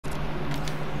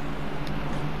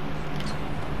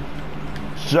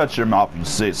Shut your mouth, you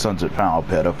 600-pound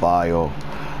pedophile.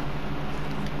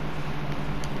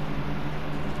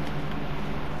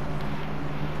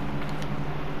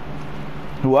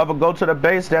 Whoever go to the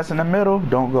base that's in the middle,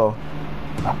 don't go.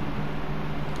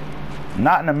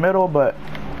 Not in the middle, but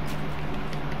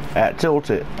at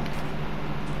tilted.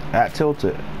 At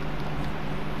tilted.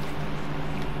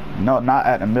 No, not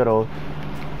at the middle.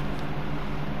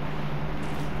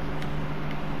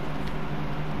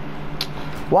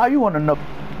 Why you wanna know?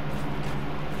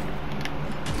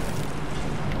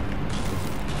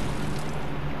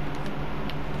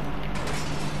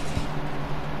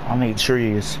 I need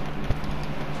trees.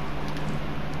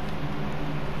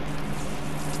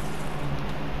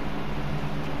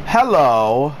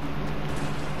 Hello.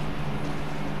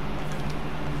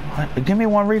 What? Give me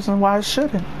one reason why I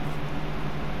shouldn't.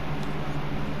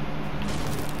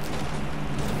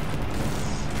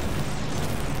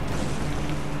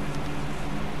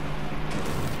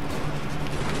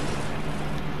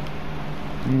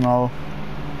 No.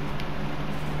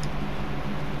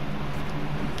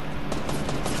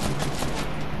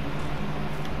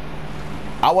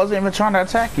 I wasn't even trying to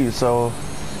attack you, so.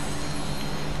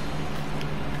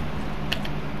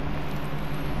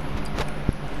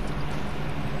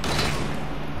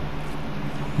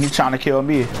 You trying to kill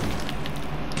me.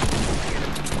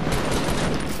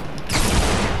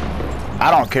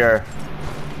 I don't care.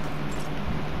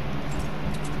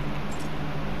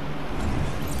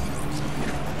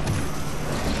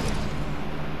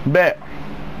 Bet.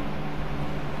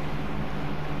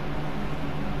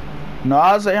 No,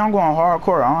 I say I'm going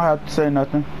hardcore. I don't have to say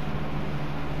nothing.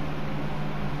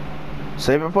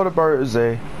 Save it for the birds,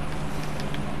 eh?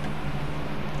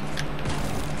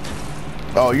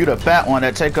 Oh, you the fat one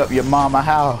that take up your mama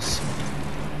house.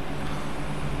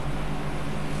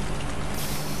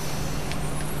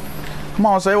 Come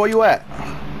on, say where you at?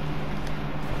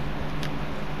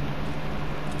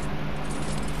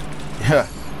 Yeah,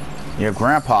 your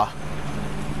grandpa.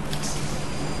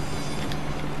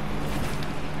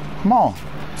 Come on.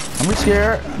 Don't be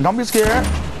scared. Don't be scared.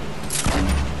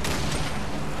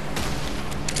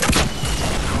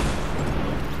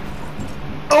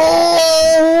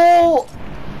 Oh!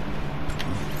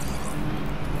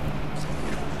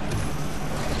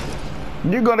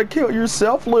 You're gonna kill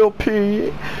yourself, little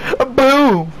pig.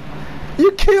 Boom!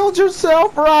 You killed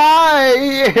yourself,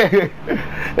 right?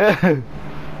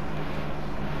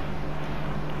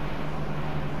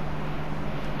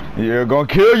 You're gonna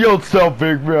kill yourself,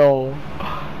 big fella.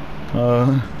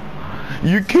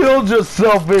 You killed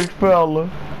yourself, big fella.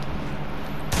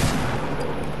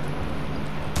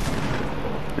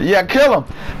 Yeah, kill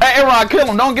him. Hey, Aaron, kill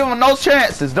him. Don't give him no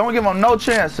chances. Don't give him no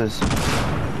chances.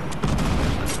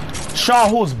 Show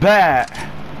him who's bad.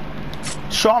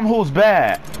 Show him who's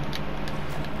bad.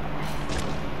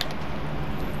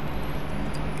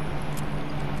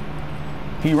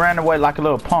 He ran away like a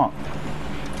little punk.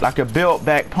 Like a built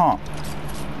back pump.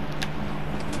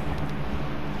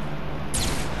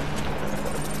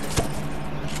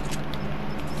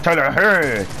 To the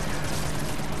head.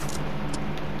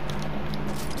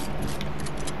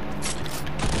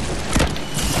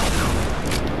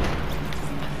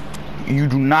 You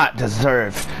do not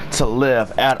deserve to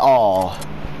live at all.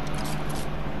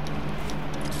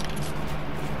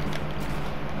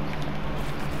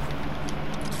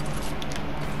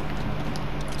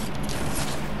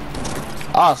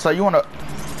 Ah, so you wanna?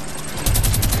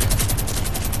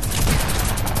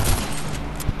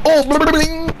 Oh,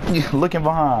 looking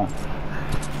behind.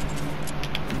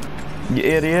 You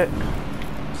idiot.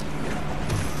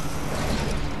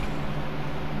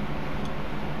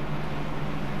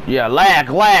 Yeah, lag,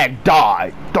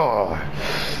 die,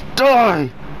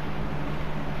 die.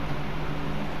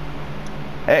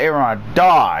 Hey, Aaron,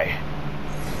 die.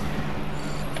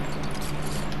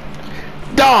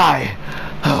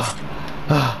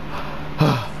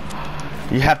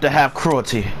 You have to have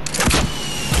cruelty.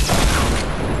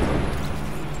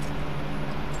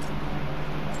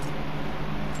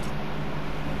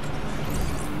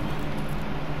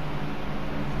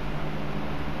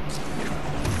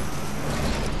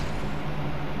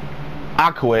 I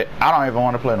quit. I don't even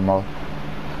want to play no more.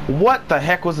 What the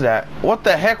heck was that? What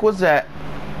the heck was that?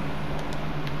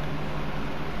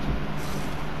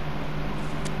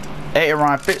 Hey,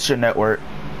 Aaron, fix your network,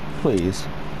 please.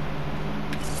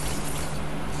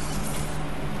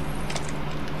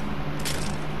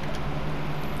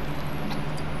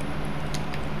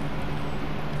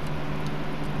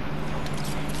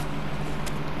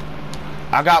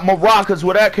 I got more rockets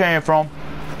where that came from.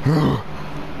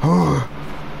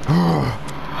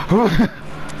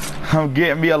 I'm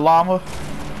getting me a llama.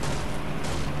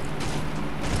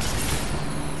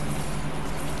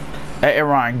 Hey,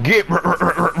 Aaron, get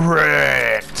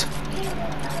wrecked.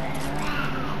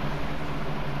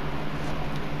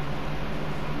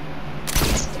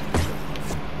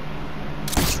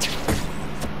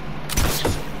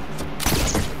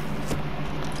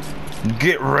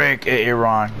 Get wrecked,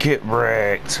 Aaron. Get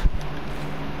wrecked.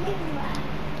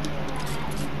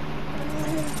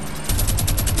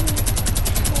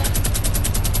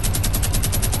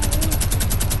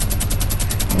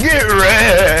 Get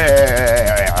wrecked.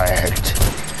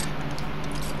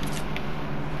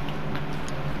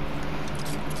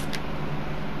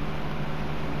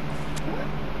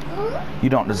 You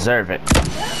don't deserve it.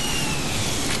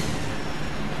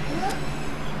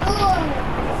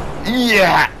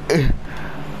 Yeah.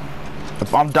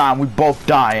 If I'm dying, we both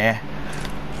dying.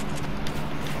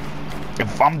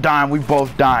 If I'm dying, we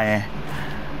both dying.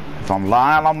 If I'm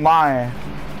lying, I'm lying.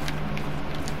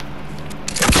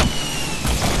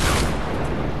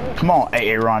 Come on,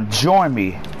 Aaron, join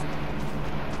me.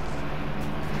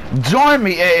 Join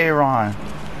me, Aaron.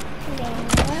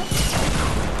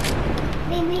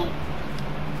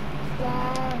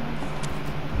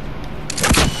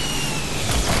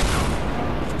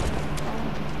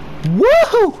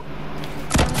 Woohoo!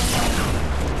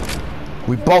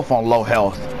 We both on low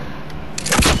health.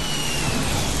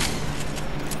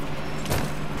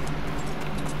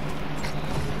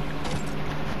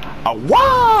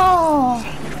 Wow!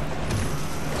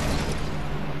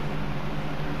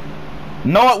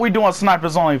 Know what? We doing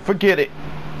snipers only. Forget it.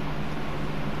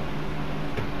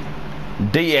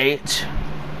 DH.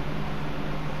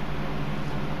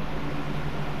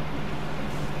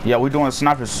 Yeah, we doing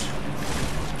snipers.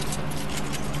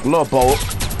 Little boat.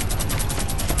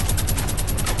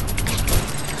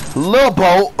 Little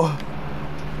boat.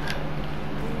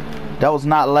 That was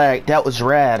not lag. That was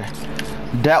rad.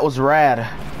 That was rad.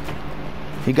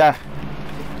 You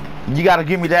gotta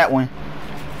give me that one.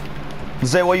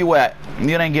 Zay, where you at? You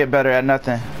didn't get better at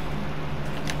nothing.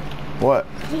 What?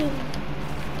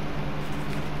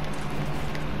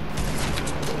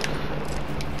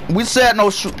 We said no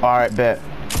shoot. All right, bet.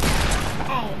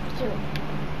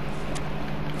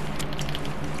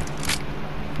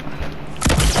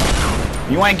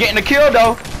 You ain't getting the kill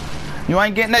though. You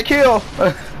ain't getting that kill.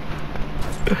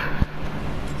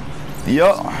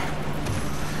 Yup.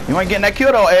 You ain't getting that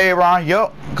kill though, Aaron.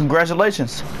 Yup.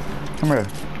 Congratulations. Come here.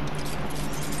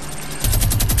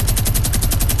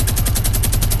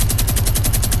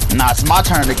 Nah, it's my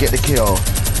turn to get the kill.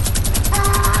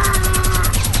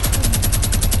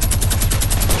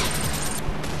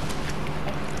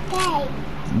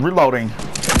 Reloading.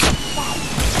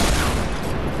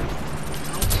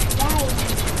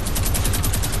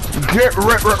 Get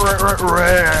red.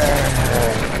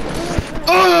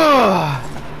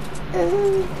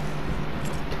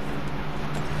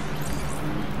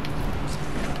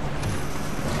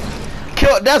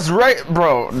 Kill. That's right,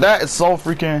 bro. That is so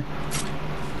freaking.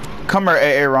 Come here,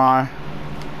 Aaron.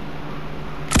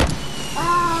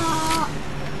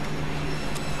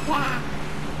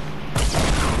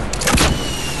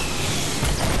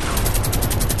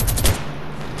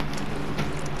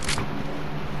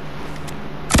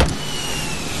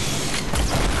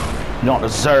 You don't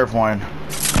deserve one.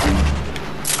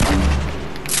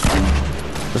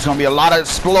 There's gonna be a lot of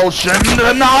explosion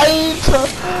tonight.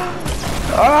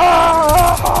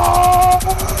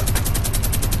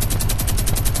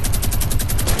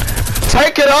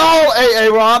 Take it all,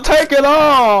 Aaron. Take it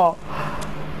all.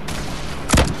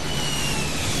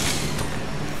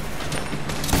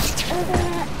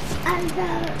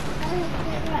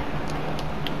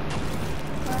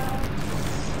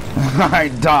 I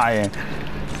ain't dying.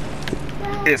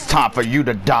 It's time for you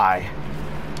to die.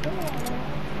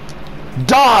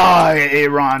 Die,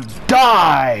 Aaron.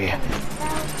 Die.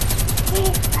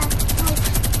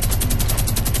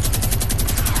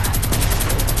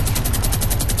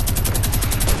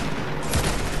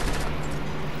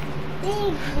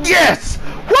 Yes!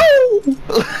 Woo!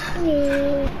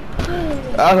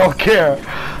 I don't care.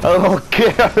 I don't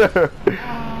care.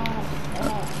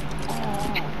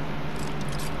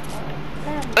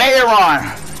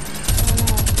 Aaron!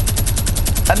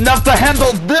 Enough to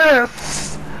handle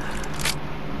this!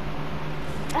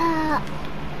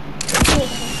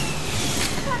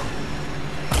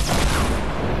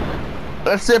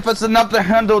 Let's see if it's enough to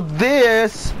handle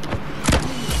this.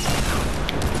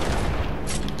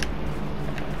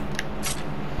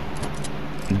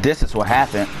 This is what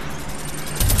happened.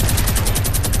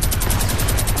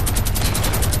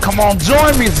 Come on,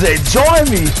 join me, Zay. Join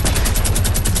me.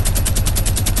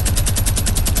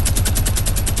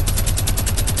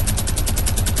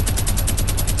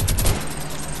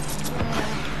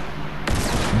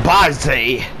 Bye,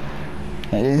 Zay.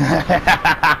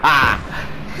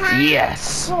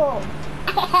 Yes.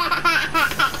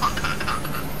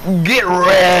 Get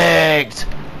wrecked.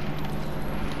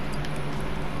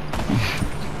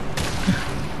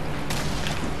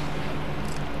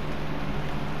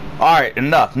 Alright,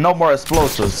 enough. No more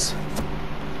explosives.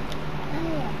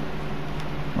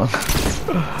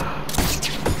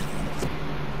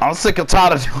 I'm sick and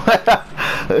tired of you.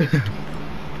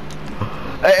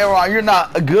 Hey, Ron, you're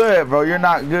not good, bro. You're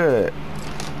not good.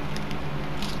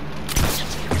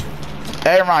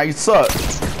 Hey, Ron, you suck.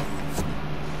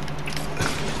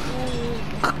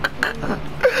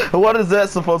 What is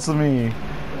that supposed to mean?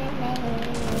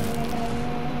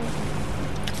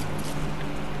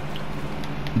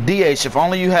 DH, if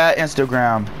only you had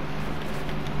Instagram.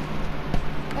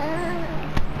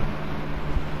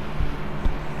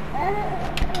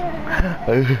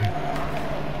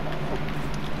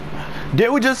 Did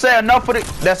we just say enough for it?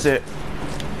 That's it.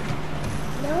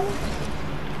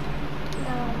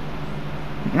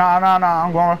 No.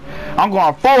 No. I'm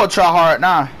going forward try hard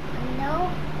now. No.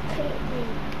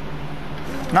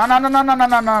 No.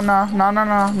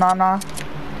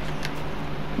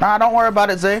 Nah, don't worry about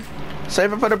it, Zay.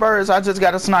 Save it for the birds. I just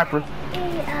got a sniper.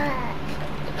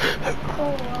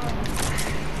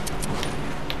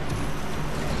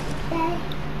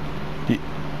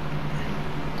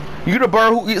 You the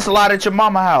bird who eats a lot at your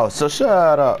mama house, so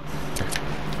shut up.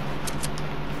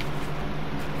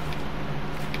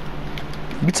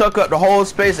 You took up the whole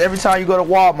space every time you go to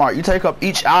Walmart. You take up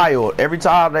each aisle. Every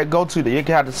time they go to, you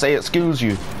can have to say excuse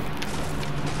you.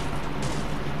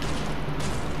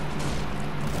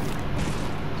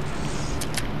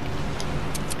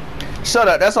 Shut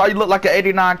up, that's all you look like an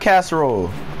 89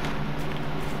 casserole.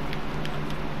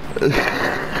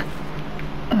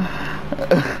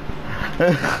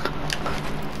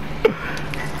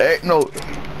 Hey, no.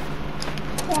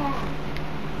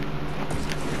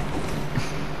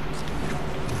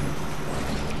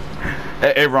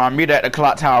 Hey, Ron, meet at the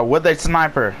clock tower with a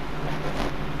sniper.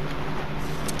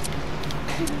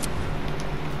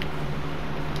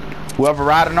 Whoever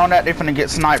riding on that, they finna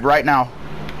get sniped right now.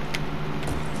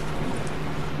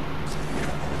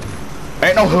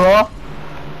 Ain't no huh.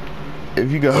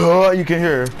 If you go huh, you can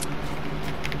hear.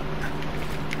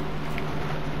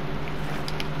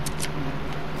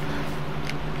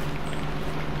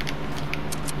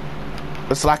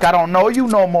 It's like I don't know you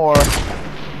no more.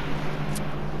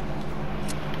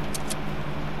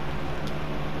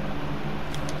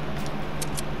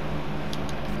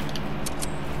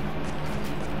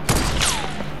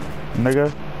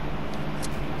 Nigga.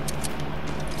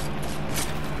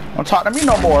 Don't talk to me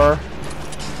no more.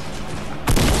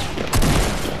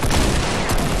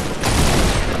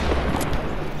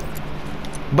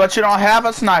 But you don't have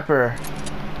a sniper.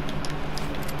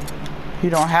 You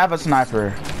don't have a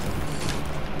sniper.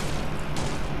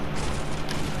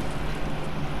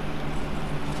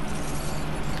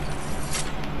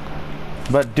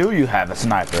 But do you have a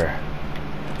sniper?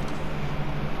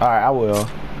 Alright, I will.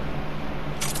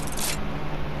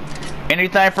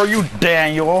 Anything for you,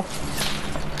 Daniel?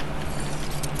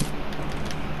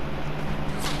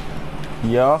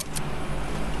 Yeah.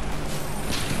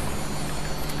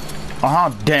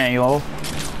 Daniel.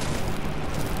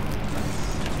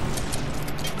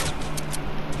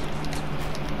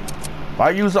 Why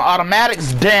are you using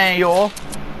automatics, Daniel?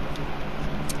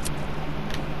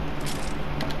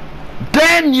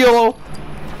 Daniel!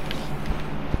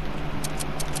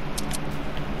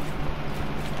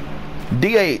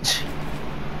 DH.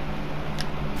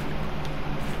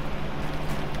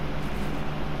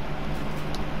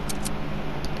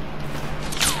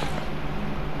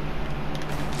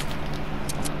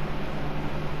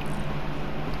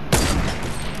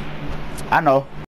 I know.